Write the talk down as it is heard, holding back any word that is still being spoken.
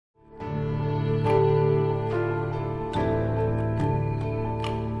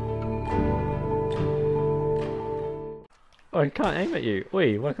Oh, I can't aim at you.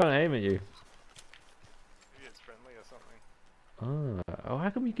 Oi, why can't I aim at you? Maybe it's friendly or something. Oh, how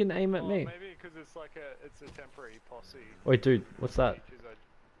come you can aim at me? Maybe because it's like it's a temporary posse. Wait, dude, what's that?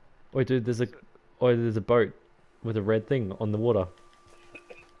 Wait, dude, there's a boat with a red thing on the water.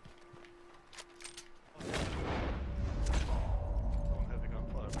 Someone had the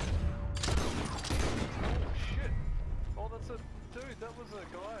gunfire. Oh shit! Oh, that's a dude. That was a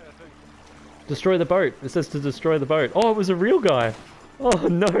guy, I think. Destroy the boat. It says to destroy the boat. Oh, it was a real guy. Oh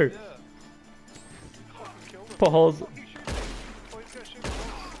no. Yeah. Fucking killed him. Potholes. Oh, he's shooting me. Oh, he's gonna shoot me.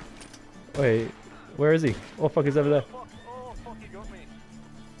 Wait, where is he? Oh fuck, he's over there. Fuck. Oh fuck, he got me.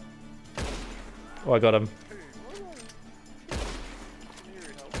 Oh, I got him. Dude, what? Can you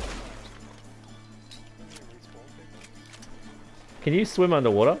help? Can you respawn people? Can you swim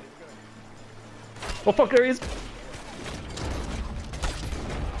underwater? Oh fuck, there he is.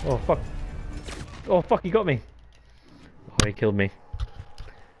 Oh fuck. Oh fuck, he got me. Oh, he killed me.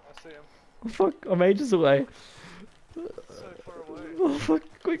 I see him. Oh fuck, I'm ages away. So far away. Oh fuck,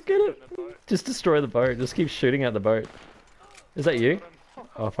 quick, get it. Just destroy the boat. Just keep shooting at the boat. Is that you?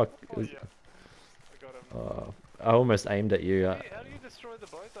 Oh fuck. Oh yeah. I got him. Oh, I almost aimed at you. Hey, how do you destroy the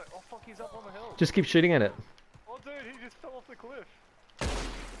boat though? Oh fuck, he's up on the hill. Just keep shooting at it. Oh dude, he just fell off the cliff.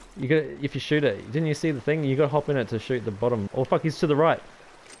 You got if you shoot it. Didn't you see the thing? You got to hop in it to shoot the bottom. Oh fuck, he's to the right.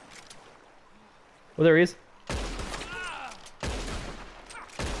 Oh, there he is.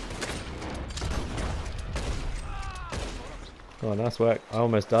 Oh, nice work. I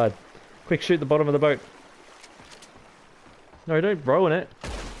almost died. Quick, shoot the bottom of the boat. No, don't row in it. Oh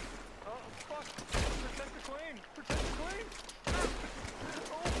fuck! Protect the queen! Protect the queen!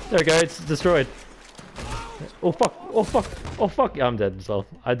 Oh, There we go, it's destroyed. Oh fuck, oh fuck, oh fuck. I'm dead as well.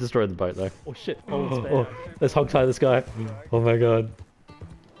 I destroyed the boat though. Oh shit. Oh, let's hog tie this guy. Oh my god.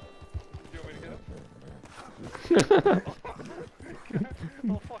 do you want me to get him?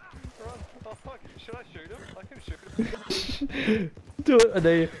 Oh fuck! Run! Oh fuck! Should I shoot him? I can shoot him. Do it, I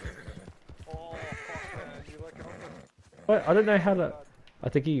dare you. Oh fuck man, you like it? Wait, I don't know how to... I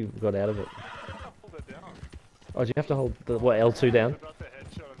think he got out of it. Hold it down. Oh, do you have to hold the, what, L2 down? I'm about to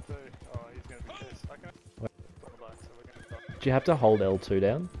headshot him too. Oh, he's gonna be pissed. I can't. Hold on, so we're gonna stop. Do you have to hold L2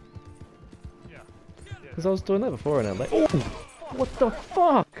 down? Yeah. Because I was doing that before and I'm like, oh, what the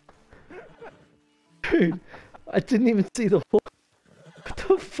fuck? Dude, I didn't even see the hook. What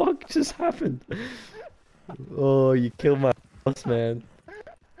the fuck just happened? Oh, you killed my boss, man.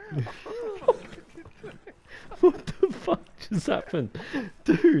 What the fuck just happened?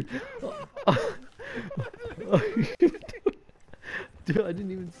 Dude. Dude, I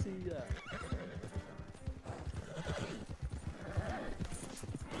didn't even see that.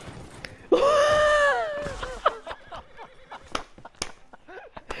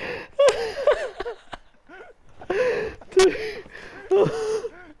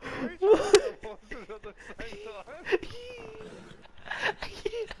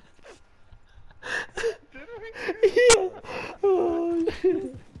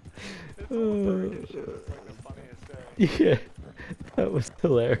 Yeah, that was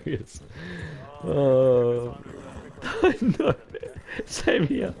hilarious. Oh, I know. Same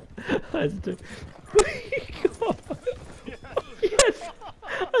here. I do.